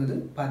ചെയ്യാൻ പോകുന്നത്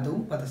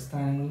പദവും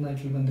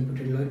പദസ്ഥാനങ്ങളുമായിട്ട്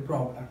ബന്ധപ്പെട്ടിട്ടുള്ള ഒരു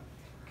പ്രോബ്ലം ആണ്.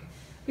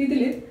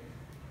 ഇതിൽ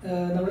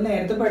നമ്മൾ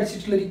നേരത്തെ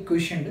പഠിച്ചിട്ടുള്ള ഒരു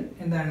ഇക്വേഷൻ ഉണ്ട്.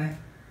 എന്താണ്?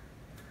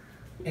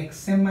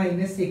 xm - xn =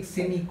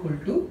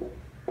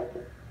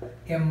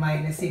 m -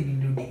 n ×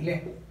 d അല്ലേ?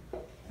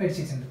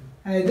 പഠിച്ചിട്ടുണ്ട്.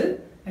 അതായത്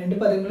 2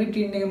 പദങ്ങൾ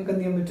കിട്ടിയിട്ടുണ്ടെങ്കിൽ നമുക്ക്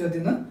എന്ത് ചെയ്യാൻ പറ്റും?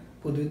 അതിൽ നിന്ന്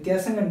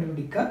പൊതുവ്യത്യാസം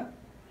കണ്ടുപിടിക്കുക.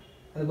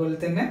 അതുപോലെ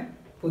തന്നെ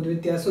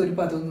പൊതുവ്യത്യാസം ഒരു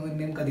പദം എന്ന്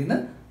പറഞ്ഞാൽ നമുക്ക് അതിൽ നിന്ന്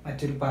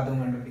മറ്റൊരു പദവും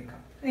കണ്ടുപിടിക്കാം.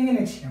 എങ്ങനെ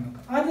ചെയ്യാൻ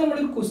നോക്കാം. ആദ്യം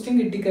നമ്മളൊരു ക്വസ്റ്റ്യൻ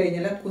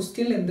കിട്ടിക്കഴിഞ്ഞാൽ ആ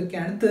ക്വസ്റ്റ്യനിൽ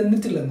എന്തൊക്കെയാണ്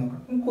തന്നിട്ടുള്ളത്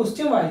നോക്കാം.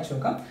 ക്വസ്റ്റ്യൻ വായിച്ചു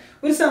നോക്കാം.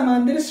 ഒരു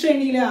സമാന്തര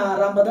ശ്രേണിയിലെ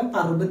 6ാം പദം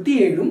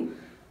 67ഉം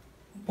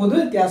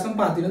പൊതുവ്യത്യാസം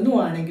 11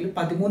 ആണെങ്കിൽ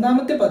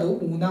 13ാമത്തെ പദവും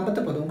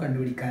 3ാമത്തെ പദവും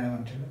കണ്ടുപിടിക്കാനാണ്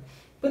പറഞ്ഞിട്ടുള്ളത്.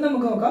 ഇപ്പൊ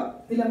നമുക്ക് നോക്കാം.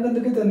 ഇതിൽ നമുക്ക്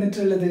എന്തൊക്കെ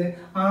തന്നിട്ടുള്ളത്?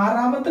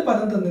 6ാമത്തെ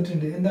പദം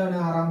തന്നിട്ടുണ്ട്. എന്താണ്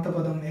 6ാമത്തെ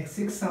പദം?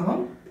 x6 =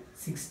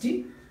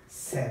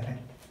 67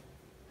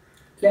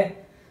 അല്ലേ?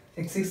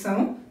 x6 =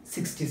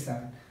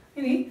 67.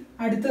 ഇനി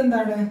അടുത്ത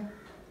എന്താണ്?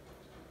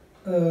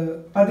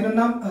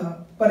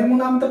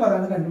 13ാമത്തെ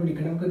പദമാണ്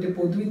കണ്ടുപിടിക്കുന്നത്. നമുക്ക്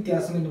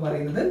പൊതുവ്യത്യാസം എന്ന്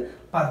പറയുന്നത്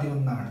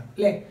 11 ആണ്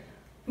അല്ലേ?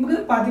 നമുക്ക്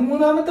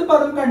 13ാമത്തെ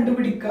പദം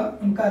കണ്ടുപിടിക്കാം.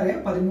 നമുക്കറിയാം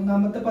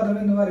 13ാമത്തെ പദം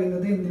എന്ന്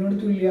പറയുന്നത് എന്തിനോട്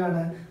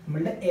തുല്യമാണ്?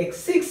 നമ്മളുടെ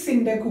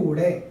x6ന്റെ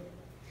കൂടെ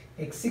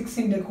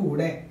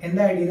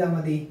എന്താ ആഡ് ചെയ്താൽ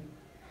മതി?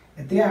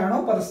 എത്രയാണോ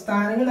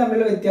പദസ്ഥാനങ്ങൾ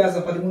തമ്മിലുള്ള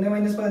വ്യത്യാസം. 13 -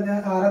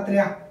 6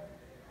 എത്രയാ?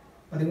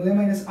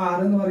 13 - 6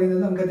 എന്ന്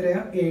പറയുന്നത് നമുക്ക് എത്രയാ?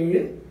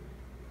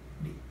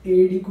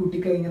 7d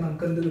കൂട്ടിക്കഴിഞ്ഞാൽ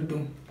നമുക്ക് എന്ത്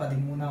കിട്ടും?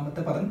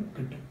 13ാമത്തെ പദം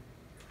കിട്ടും.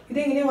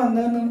 ഇതെങ്ങനെയാ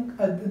വന്നതെന്ന് നമുക്ക്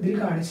ഇതിൽ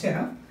കാണിച്ചു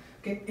തരാം.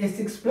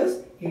 s6 +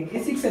 7.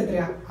 s6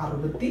 എത്രയാ?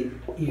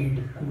 67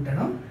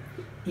 കൂട്ടണം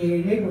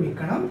 7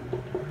 ഗുണിക്കണം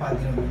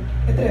 11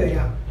 എത്ര വരിക?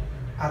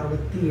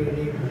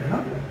 67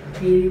 കൂട്ടണം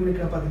 7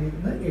 ഗുണിക്കണം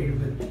 11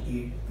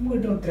 77. നമുക്ക്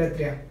കിട്ടും ഉത്തരം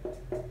എത്രയാ?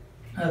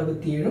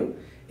 67ഉം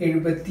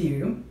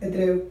 77ഉം എത്ര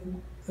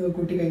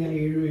കൂട്ടിക്കഴിഞ്ഞാൽ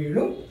 7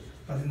 7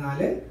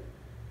 14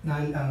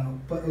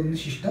 1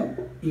 ശിഷ്ടം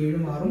 7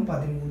 6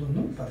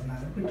 13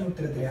 14 കിട്ടും.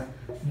 ഉത്തരത്തിലാണ്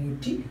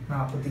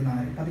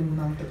 144.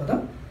 13ാമത്തെ പദം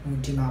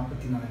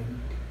 144.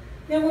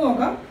 നമുക്ക്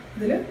നോക്കാം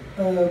ഇതിൽ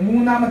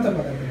മൂന്നാമത്തെ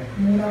പദത്തിൽ.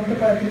 മൂന്നാമത്തെ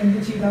പദത്തിൽ എന്ത്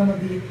ചെയ്താൽ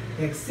മതി?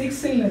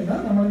 x6ൽ നിന്ന്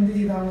നമ്മൾ എന്ത്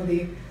ചെയ്താൽ മതി?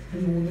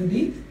 3d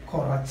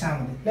കുറച്ചാൽ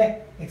മതി അല്ലേ?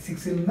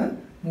 x6ൽ നിന്ന്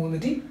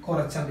 3d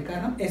കുറച്ചാൽ മതി.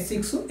 കാരണം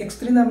x6ഉം x3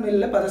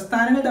 തമ്മിലുള്ള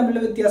പദസ്ഥാനങ്ങൾ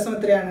തമ്മിലുള്ള വ്യത്യാസം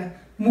എത്രയാണ്?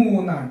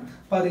 3 ആണ്.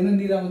 അപ്പൊ അതിന്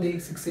എന്ത് ചെയ്താൽ മതി?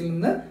 x6ൽ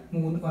നിന്ന്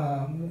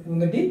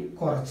 3d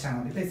കുറച്ചാൽ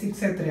മതി.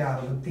 6 എത്രയാ?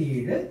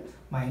 67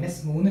 മൈനസ്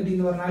 3d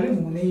എന്ന് പറഞ്ഞാൽ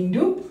 3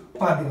 ×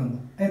 11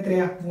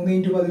 എത്രയാ? 3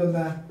 ×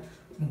 11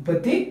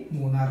 33.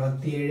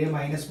 67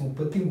 മൈനസ്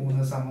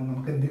 33 സമം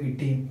നമുക്ക് എന്ത്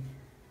കിട്ടി?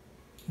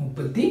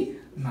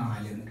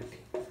 34 എന്ന് കിട്ടി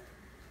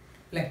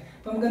അല്ലേ?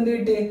 അപ്പൊ നമുക്ക് എന്ത്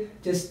കിട്ടി?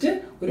 ജസ്റ്റ്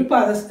ഒരു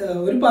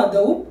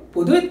പദവും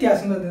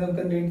പൊതുവ്യത്യാസം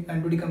നമുക്ക് എന്ത്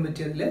കണ്ടുപിടിക്കാൻ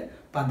പറ്റിയതിൽ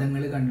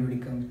പദങ്ങൾ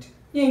കണ്ടുപിടിക്കാൻ പറ്റും.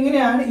 ഇനി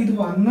എങ്ങനെയാണ് ഇത്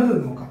വന്നത്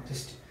നോക്കാം.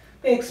 Just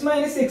X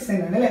minus X N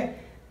ആണ് അല്ലേ?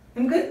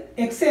 നമുക്ക്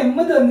എക്സ് എം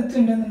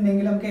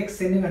തന്നിട്ടുണ്ടെന്നുണ്ടെങ്കിൽ നമുക്ക് എക്സ്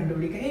എൻ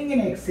കണ്ടുപിടിക്കാം.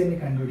 എങ്ങനെ എക്സ് എൻ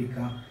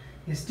കണ്ടുപിടിക്കാം?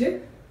 ജസ്റ്റ്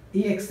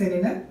ഈ എക്സ്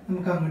എന്നിനെ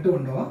നമുക്ക് അങ്ങോട്ട്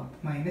കൊണ്ടുപോകാം.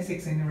 മൈനസ്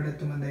എക്സ് എൻ ഇവിടെ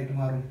എത്തുമ്പോൾ എന്തായിട്ട്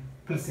മാറും?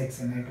 പ്ലസ് എക്സ്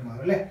എൻ ആയിട്ട്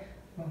മാറും അല്ലേ?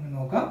 നമുക്ക്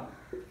നോക്കാം.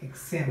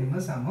 എക്സ് എം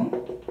സമം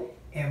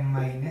M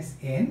minus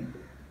N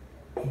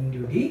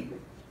into D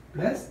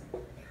plus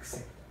X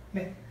N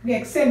അല്ലേ? ഇനി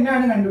എക്സ് എൻ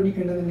ആണ്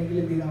കണ്ടുപിടിക്കേണ്ടതെന്നുണ്ടെങ്കിൽ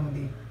എന്ത് ചെയ്താൽ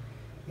മതി?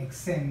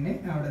 എക്സ് എൻ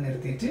അവിടെ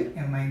നിർത്തിയിട്ട്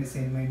M minus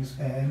N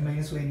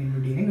minus wine into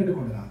ഡീനെ ഇങ്ങോട്ട്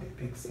കൊണ്ടുവന്നാൽ മതി.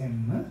 X M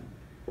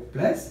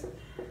plus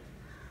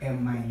M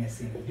minus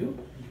N into.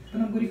 ഇപ്പം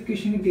നമുക്കൊരു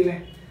ഇക്വേഷൻ കിട്ടിയില്ലേ?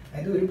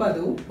 അതായത് ഒരു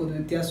പദവും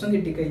പൊതുവ്യത്യാസവും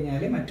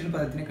കിട്ടിക്കഴിഞ്ഞാൽ മറ്റൊരു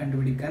പദത്തിനെ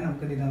കണ്ടുപിടിക്കാൻ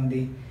നമുക്ക് എന്ത് ചെയ്താൽ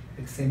മതി?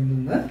 എക്സ്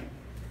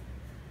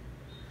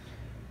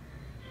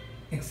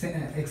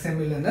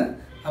എമ്മിൽ നിന്ന്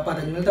ആ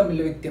പദങ്ങൾ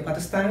തമ്മിലുള്ള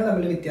പദസ്ഥാനങ്ങൾ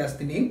തമ്മിലുള്ള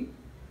വ്യത്യാസത്തിനെയും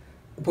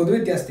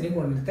പൊതുവ്യത്യാസത്തിനെയും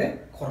കൊണ്ടിട്ട്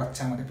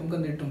കുറച്ചാൽ മതി. അപ്പം നമുക്ക്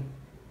എന്ത് കിട്ടും?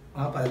 ആ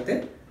പദത്തെ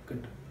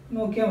കിട്ടും.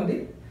 നോക്കിയാൽ മതി.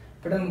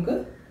 ഇവിടെ നമുക്ക്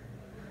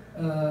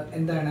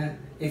എന്താണ്?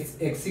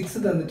 x6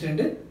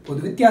 തന്നിട്ടുണ്ട്,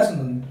 പൊതുവ്യത്യാസം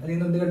തന്നിട്ടുണ്ട്. അതിൽ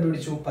നിന്ന് എന്ത്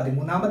കണ്ടുപിടിച്ചു?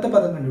 13ാമത്തെ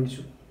പദം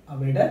കണ്ടുപിടിച്ചു.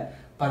 അവിടെ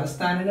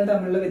പദസ്ഥാനങ്ങൾ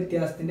തമ്മിലുള്ള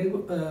വ്യത്യാസത്തിന്റെ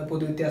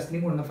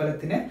പൊതുവ്യത്യാസത്തിന്റെയും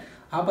ഗുണഫലത്തിനെ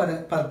ആ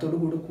പദത്തോട്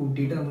കൂടി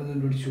കൂട്ടിയിട്ട് നമ്മൾ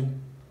കണ്ടുപിടിച്ചു.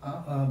 ആ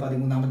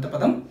 13ാമത്തെ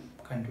പദം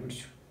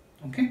കണ്ടുപിടിച്ചു.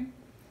 ഓക്കെ,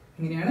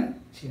 ഇങ്ങനെയാണ്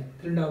ചെയ്യുക.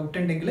 ഇതിൽ ഡൗട്ട്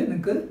ഉണ്ടെങ്കിൽ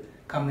നിങ്ങൾക്ക്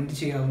കമൻറ്റ്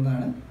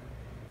ചെയ്യാവുന്നതാണ്.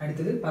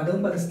 അടുത്തത് പദവും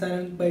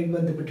പദസ്ഥാനവുമായി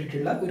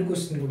ബന്ധപ്പെട്ടിട്ടുള്ള ഒരു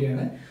ക്വസ്റ്റ്യൻ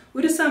കൂടിയാണ്.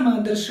 ഒരു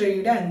സമാന്തര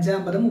ശ്രേണിയുടെ 5ാം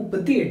പദം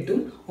 38ഉം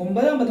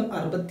 9ാം പദം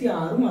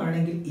 66ഉം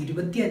ആണെങ്കിൽ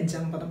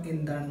 25ാം പദം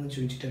എന്താണെന്ന്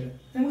ചോദിച്ചിട്ടുണ്ട്.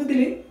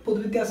 നമുക്കിതിൽ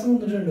പൊതുവ്യത്യാസം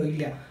തന്നിട്ടുണ്ടോ?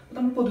 ഇല്ല. അപ്പോൾ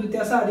നമ്മൾ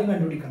പൊതുവ്യത്യാസം ആദ്യം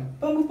കണ്ടുപിടിക്കണം.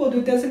 അപ്പോൾ നമുക്ക്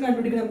പൊതുവ്യത്യാസം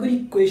കണ്ടുപിടിക്കണം. നമുക്കൊരു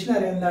ഇക്വേഷൻ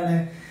അറിയാം. എന്താണ്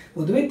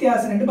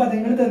പൊതുവ്യത്യാസം? രണ്ട്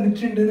പദങ്ങൾ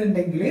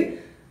തന്നിട്ടുണ്ടെന്നുണ്ടെങ്കിൽ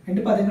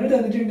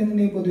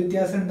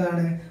പൊതുവ്യത്യാസം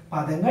എന്താണ്?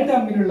 പദങ്ങൾ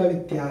തമ്മിലുള്ള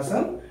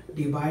വ്യത്യാസം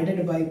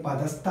ഡിവൈഡഡ് ബൈ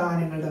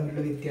പദസ്ഥാനങ്ങൾ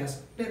തമ്മിലുള്ള വ്യത്യാസം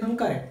അല്ലേ?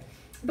 നമുക്കറിയാം.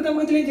 അപ്പൊ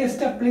നമുക്ക് ഇതിൽ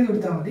ജസ്റ്റ് അപ്ലൈ ചെയ്ത്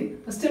കൊടുത്താൽ മതി.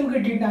 ഫസ്റ്റ് നമുക്ക്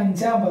കിട്ടിയിട്ട്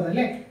 5ാം പദം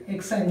അല്ലേ?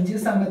 x5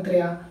 സമം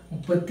എത്രയാ?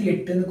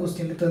 38 എന്ന്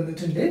ക്വസ്റ്റ്യനിൽ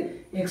തന്നിട്ടുണ്ട്.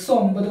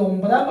 x9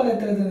 9ാം പദം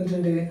എത്ര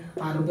തന്നിട്ടുണ്ട്?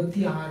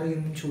 66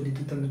 എന്നും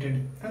ചോദ്യത്തിൽ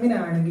തന്നിട്ടുണ്ട്.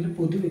 അങ്ങനെയാണെങ്കിൽ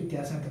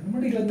പൊതുവ്യത്യാസം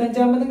നമ്മുടെ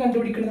 25ാം പദം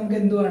കണ്ടുപിടിക്കണം. നമുക്ക്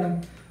എന്ത് വേണം?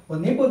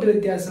 ഒന്നേ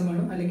പൊതുവ്യത്യാസം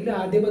വേണം, അല്ലെങ്കിൽ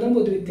ആദ്യ പദം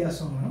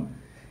പൊതുവ്യത്യാസം വേണം.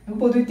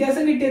 നമുക്ക്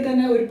പൊതുവ്യത്യാസം കിട്ടിയാൽ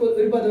തന്നെ ഒരു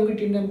പദം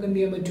കിട്ടിയിട്ട് നമുക്ക് എന്ത്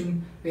ചെയ്യാൻ പറ്റും?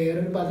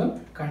 വേറൊരു പദം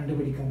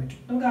കണ്ടുപിടിക്കാൻ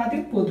പറ്റും. നമുക്ക്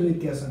ആദ്യം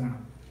പൊതുവ്യത്യാസം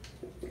കാണാം.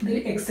 ഇതിൽ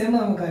xm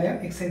നമുക്കറിയാം,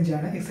 x5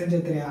 ആണ്. x5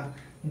 എത്രയാ?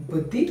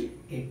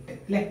 38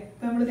 അല്ലേ?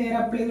 അപ്പൊ നമ്മൾ നേരെ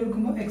അപ്ലൈ ചെയ്ത്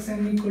കൊടുക്കുമ്പോൾ xm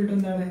ഈക്വൽ ടു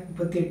എന്താണ്?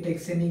 38,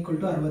 xn equal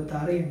to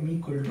 66, m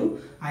equal to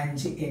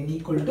 5, n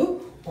equal to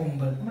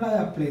 9. നമ്മൾ അത്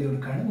അപ്ലൈ ചെയ്ത്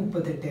കൊടുക്കുകയാണ്.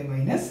 38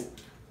 മൈനസ്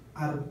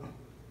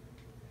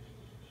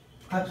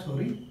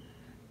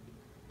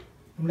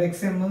നമ്മൾ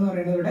xm എന്ന്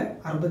പറയുന്നത് ഇവിടെ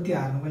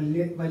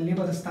 66. വലിയ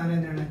പദസ്ഥാനം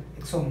എന്താണ്?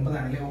 x9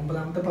 ആണ് അല്ലേ?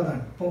 9ാമത്തെ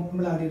പദമാണ്. അപ്പോൾ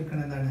നമ്മൾ ആദ്യം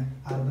എടുക്കുന്നത് എന്താണ്?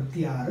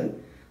 66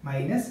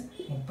 മൈനസ്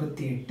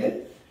 38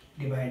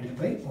 ഡിവൈഡഡ്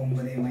ബൈ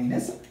 9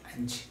 മൈനസ്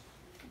 5.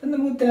 അപ്പം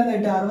നമുക്ക്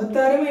ഉത്തരമായിട്ട്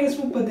 66 മൈനസ്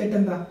 38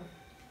 എന്താ?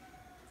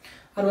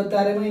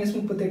 66 മൈനസ്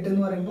 38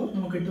 എന്ന് പറയുമ്പോൾ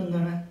നമുക്ക് കിട്ടും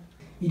എന്താണ്?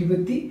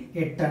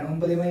 28 ആണ്.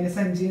 9 മൈനസ്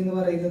 5 എന്ന്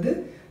പറയുന്നത്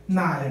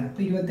 4 ആണ്.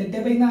 അപ്പോൾ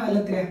 28/4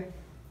 എത്രയാ?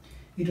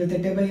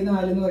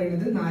 28/4 എന്ന്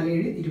പറയുന്നത് 4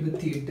 7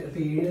 28.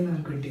 അപ്പോൾ 7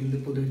 നമുക്ക് കിട്ടിയത്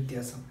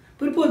പൊതുവ്യത്യാസം.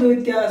 അപ്പോൾ ഒരു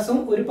പൊതുവ്യത്യാസം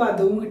ഒരു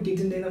പദവും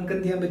കിട്ടിയിട്ടുണ്ടെങ്കിൽ നമുക്ക്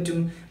എന്ത് ചെയ്യാൻ പറ്റും?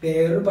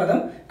 വേറൊരു പദം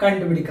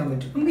കണ്ടുപിടിക്കാൻ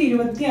പറ്റും. നമുക്ക്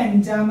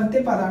 25ാമത്തെ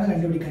പദമാണ്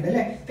കണ്ടുപിടിക്കേണ്ടത്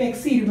അല്ലേ? ഇപ്പൊ x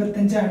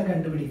 25 ആണ്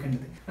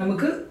കണ്ടുപിടിക്കേണ്ടത്.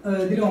 നമുക്ക്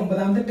ഇതിൽ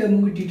 9ാമത്തെ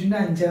ടേമും കിട്ടിയിട്ടുണ്ട്,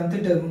 5ാമത്തെ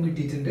ടേമും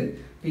കിട്ടിയിട്ടുണ്ട്.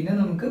 പിന്നെ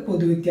നമുക്ക്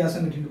പൊതുവ്യത്യാസം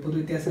കിട്ടിയിട്ടുണ്ട്.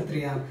 പൊതുവ്യത്യാസം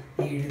എത്രയാ?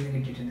 7 എന്ന്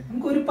കിട്ടിയിട്ടുണ്ട്.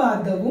 നമുക്ക് ഒരു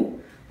പദവും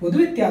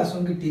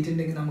പൊതുവ്യത്യാസവും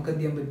കിട്ടിയിട്ടുണ്ടെങ്കിൽ നമുക്ക്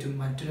എന്ത് ചെയ്യാൻ പറ്റും?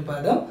 മറ്റൊരു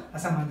പദം, ആ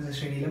സമാന്തര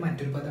ശ്രേണിയിലെ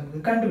മറ്റൊരു പദം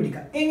നമുക്ക്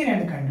കണ്ടുപിടിക്കാം.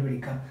 എങ്ങനെയാണ്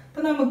കണ്ടുപിടിക്കാം? അപ്പൊ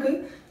നമുക്ക്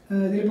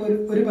ഇതിലിപ്പോ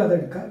ഒരു പദം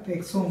എടുക്കാം.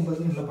 x9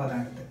 എന്നുള്ള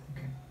പദമാണ് എടുത്തത്.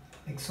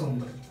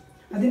 x9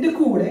 അതിന്റെ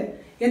കൂടെ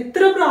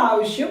എത്ര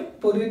പ്രാവശ്യം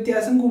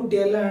പൊതുവ്യത്യാസം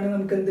കൂട്ടിയാലാണ്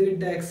നമുക്ക് എന്ത്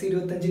കിട്ടുക?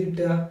 x25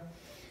 കിട്ടുക.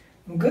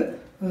 നമുക്ക്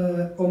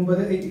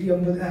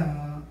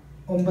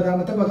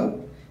 9ാമത്തെ പദം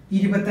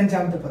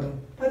 25ാമത്തെ പദം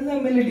അത്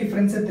തമ്മിലുള്ള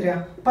ഡിഫറൻസ് എത്രയാ?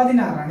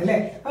 16 ആണ് അല്ലേ?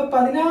 അപ്പൊ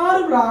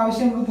 16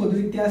 പ്രാവശ്യം നമുക്ക്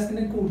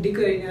പൊതുവ്യത്യാസത്തിന്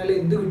കൂട്ടിക്കഴിഞ്ഞാൽ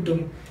എന്ത് കിട്ടും?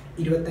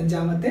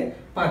 25ാമത്തെ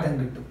പദം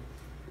കിട്ടും.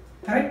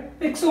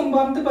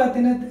 x9ാമത്തെ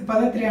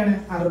പദം എത്രയാണ്?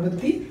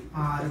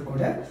 66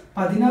 കൂടെ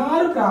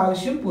 16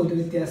 പ്രാവശ്യം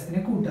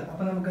പൊതുവ്യത്യാസത്തിന് കൂട്ടുക.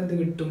 അപ്പൊ നമുക്ക് എന്ത്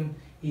കിട്ടും?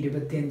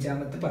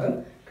 25ാമത്തെ പദം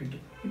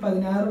കിട്ടും. ഈ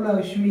 16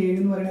 പ്രാവശ്യം 7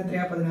 എന്ന് പറയുന്നത്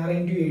എത്രയാ? 16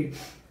 × 7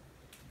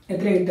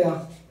 എത്ര കിട്ടുക?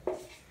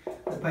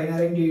 16 ×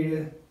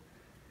 7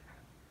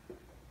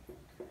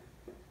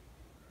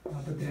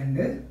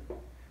 42,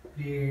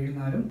 7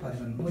 4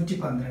 11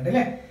 112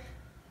 അല്ലേ?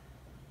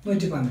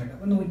 112.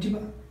 അപ്പോൾ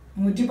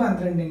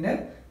 112ന്റെ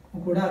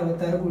കൂടെ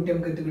 66 കൂട്ടി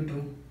നമുക്ക് എന്ത്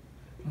കിട്ടും?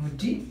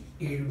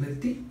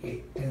 178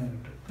 എന്ന്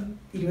കിട്ടും. അപ്പം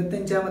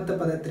 25ാമത്തെ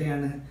പദം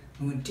എത്രയാണ്?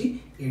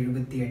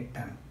 178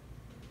 ആണ്.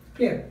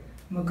 ക്ലിയർ?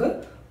 നമുക്ക്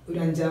ഒരു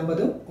 5ാം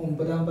പദവും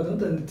 9ാം പദവും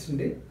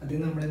തന്നിട്ടുണ്ട്. അതിൽ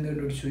നമ്മൾ എന്ത്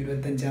കണ്ടുപിടിച്ചു?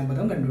 25ാം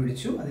പദം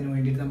കണ്ടുപിടിച്ചു. അതിന്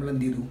വേണ്ടിയിട്ട് നമ്മൾ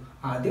എന്ത് ചെയ്തു?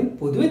 ആദ്യം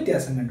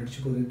പൊതുവ്യത്യാസം കണ്ടുപിടിച്ചു.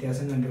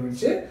 പൊതുവ്യത്യാസം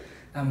കണ്ടുപിടിച്ച്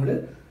നമ്മൾ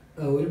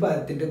ഒരു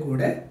പദത്തിൻ്റെ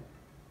കൂടെ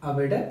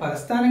അവരുടെ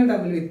പദസ്ഥാനങ്ങൾ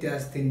തമ്മിൽ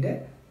വ്യത്യാസത്തിൻ്റെ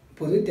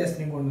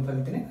പൊതുവ്യത്യാസത്തിൻ്റെ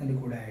ഗുണനഫലത്തിന് അതിൻ്റെ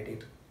കൂടെ ആഡ്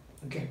ചെയ്തു.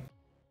 ഓക്കെ.